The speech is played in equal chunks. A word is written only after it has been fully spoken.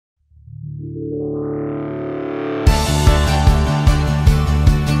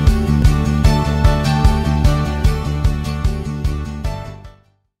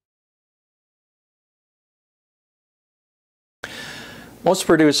Most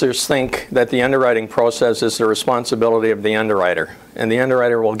producers think that the underwriting process is the responsibility of the underwriter, and the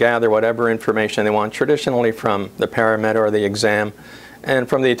underwriter will gather whatever information they want, traditionally from the paramed or the exam and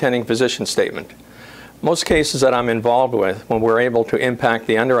from the attending physician statement. Most cases that I'm involved with, when we're able to impact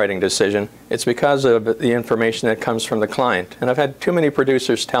the underwriting decision, it's because of the information that comes from the client. And I've had too many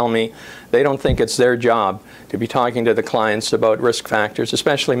producers tell me they don't think it's their job to be talking to the clients about risk factors,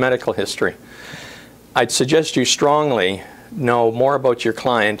 especially medical history. I'd suggest you strongly know more about your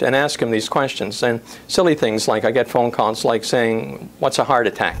client and ask him these questions. And silly things like, I get phone calls like saying, what's a heart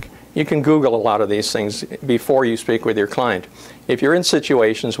attack? You can Google a lot of these things before you speak with your client. If you're in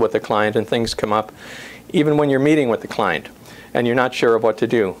situations with the client and things come up, even when you're meeting with the client and you're not sure of what to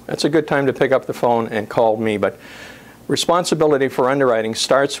do, it's a good time to pick up the phone and call me. But responsibility for underwriting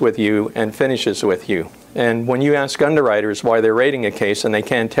starts with you and finishes with you. And when you ask underwriters why they're rating a case and they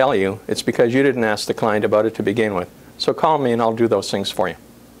can't tell you, it's because you didn't ask the client about it to begin with. So call me and I'll do those things for you.